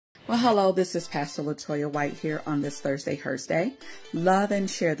Well, hello, this is Pastor LaToya White here on this Thursday. Love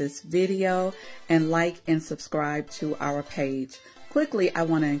and share this video and like and subscribe to our page. Quickly, I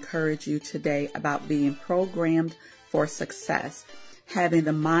want to encourage you today about being programmed for success, having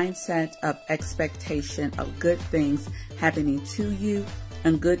the mindset of expectation of good things happening to you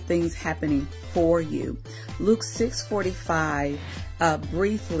and good things happening for you. Luke 6:45,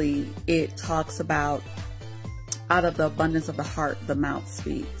 briefly, it talks about out of the abundance of the heart, the mouth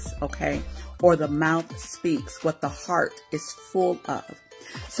speaks, okay? Or the mouth speaks what the heart is full of.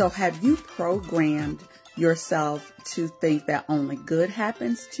 So have you programmed yourself to think that only good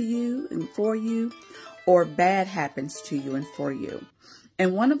happens to you and for you, or bad happens to you and for you?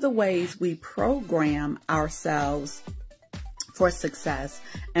 And one of the ways we program ourselves for success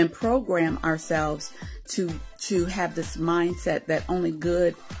and program ourselves to have this mindset that only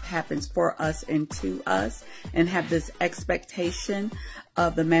good happens for us and to us, and have this expectation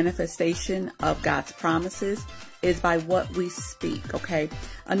of the manifestation of God's promises, is by what we speak, okay?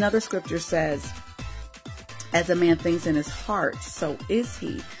 Another scripture says, as a man thinks in his heart, so is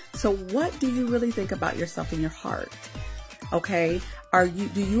he. So what do you really think about yourself in your heart? Okay,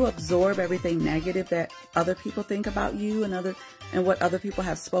 do you absorb everything negative that other people think about you and what other people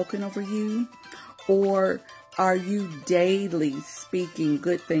have spoken over you? Or are you daily speaking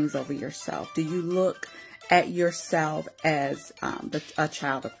good things over yourself? Do you look at yourself as a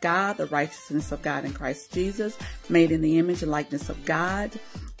child of God, the righteousness of God in Christ Jesus, made in the image and likeness of God,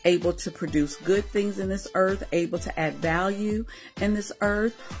 able to produce good things in this earth, able to add value in this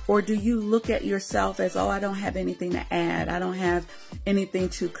earth? Or do you look at yourself as, oh, I don't have anything to add, I don't have anything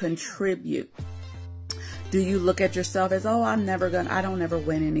to contribute? Do you look at yourself as, oh, I don't ever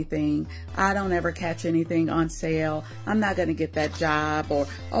win anything, I don't ever catch anything on sale, I'm not going to get that job, or,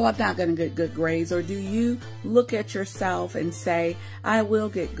 oh, I'm not going to get good grades? Or do you look at yourself and say, I will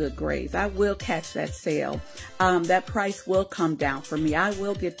get good grades, I will catch that sale, that price will come down for me, I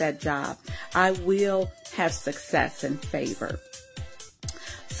will get that job, I will have success and favor?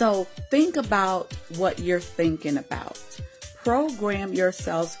 So think about what you're thinking about. Program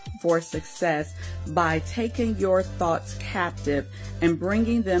yourselves for success by taking your thoughts captive and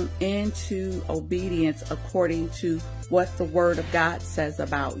bringing them into obedience according to what the Word of God says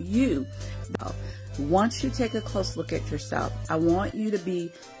about you. Once you take a close look at yourself, I want you to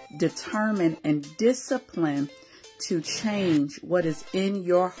be determined and disciplined to change what is in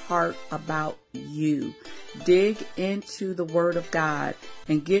your heart about you. Dig into the Word of God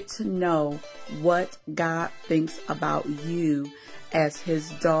and get to know what God thinks about you as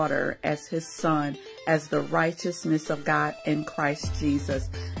His daughter, as His son, as the righteousness of God in Christ Jesus.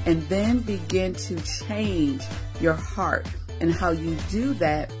 And then begin to change your heart. And how you do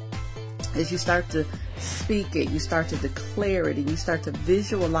that is you start to speak it, you start to declare it, and you start to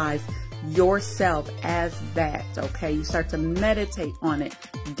visualize yourself as that, okay? You start to meditate on it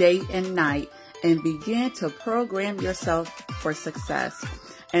day and night and begin to program yourself for success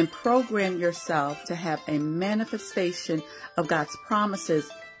and program yourself to have a manifestation of God's promises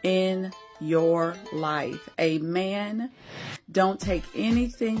in your life. Amen. Don't take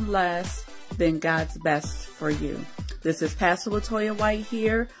anything less than God's best for you. This is Pastor LaToya White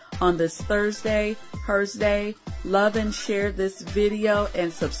here on this Thursday. Love and share this video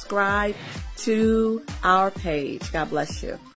and subscribe to our page. God bless you.